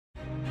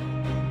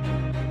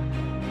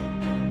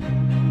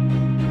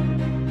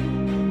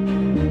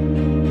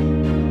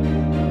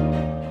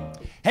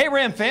Hey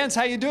Ram fans,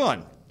 how you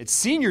doing? It's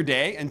senior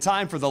day and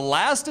time for the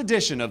last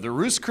edition of the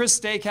Ruth's Chris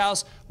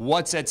Steakhouse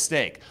What's at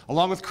Stake.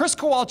 Along with Chris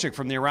Kowalczyk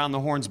from the Around the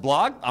Horns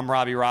blog, I'm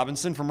Robbie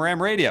Robinson from Ram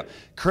Radio.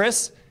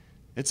 Chris,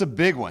 it's a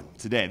big one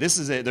today. This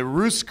is the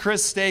Ruth's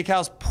Chris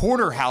Steakhouse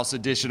Porterhouse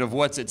edition of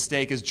What's at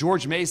Stake as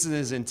George Mason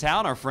is in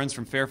town, our friends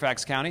from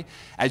Fairfax County.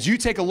 As you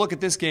take a look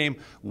at this game,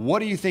 what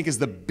do you think is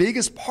the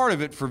biggest part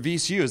of it for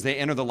VCU as they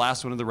enter the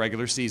last one of the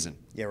regular season?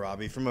 Yeah,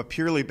 Robbie, from a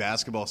purely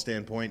basketball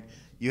standpoint,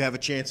 you have a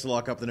chance to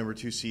lock up the number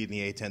 2 seed in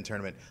the A10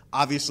 tournament.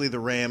 Obviously, the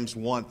Rams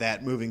want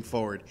that moving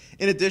forward.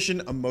 In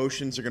addition,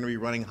 emotions are going to be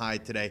running high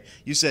today.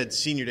 You said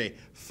senior day,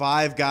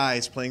 5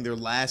 guys playing their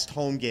last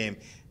home game.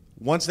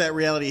 Once that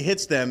reality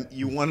hits them,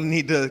 you want to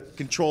need to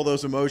control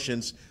those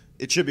emotions.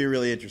 It should be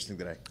really interesting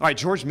today. All right,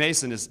 George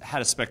Mason has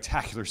had a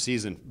spectacular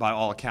season by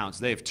all accounts.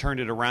 They have turned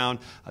it around.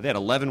 They had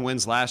 11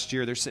 wins last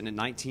year. They're sitting at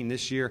 19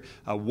 this year.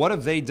 What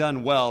have they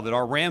done well that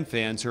our Ram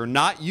fans, who are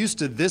not used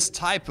to this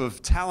type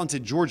of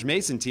talented George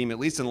Mason team, at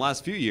least in the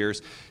last few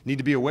years, need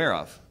to be aware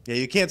of? Yeah,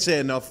 you can't say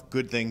enough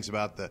good things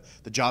about the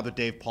job that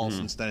Dave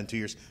Paulson's done in 2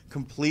 years.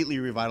 Completely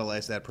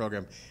revitalized that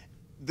program.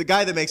 The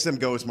guy that makes them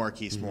go is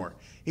Marquise Moore.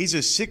 He's a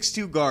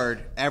 6'2"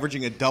 guard,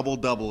 averaging a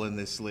double-double in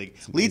this league.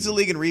 Leads the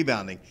league in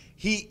rebounding.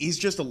 He's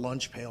just a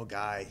lunch pail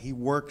guy. He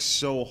works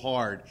so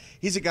hard.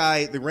 He's a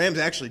guy, the Rams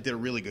actually did a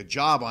really good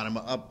job on him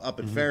up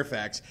at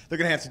Fairfax. They're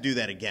going to have to do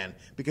that again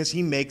because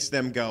he makes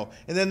them go.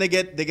 And then they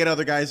get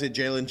other guys at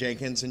Jalen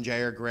Jenkins and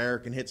Jair Guerrero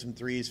can hit some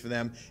threes for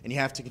them, and you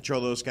have to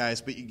control those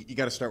guys, but you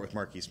got to start with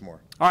Marquise Moore.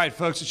 All right,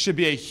 folks, it should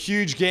be a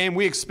huge game.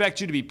 We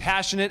expect you to be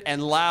passionate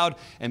and loud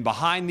and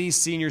behind these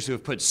seniors who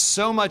have put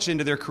so much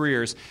into their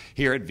careers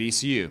here at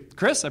VCU.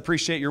 Chris, I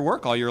appreciate your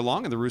work all year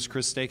long in the Ruth's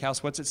Chris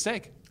Steakhouse. What's at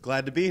Stake?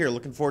 Glad to be here.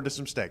 Looking forward to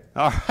some steak.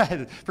 All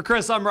right. For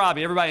Chris, I'm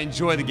Robbie. Everybody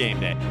enjoy the game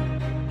day.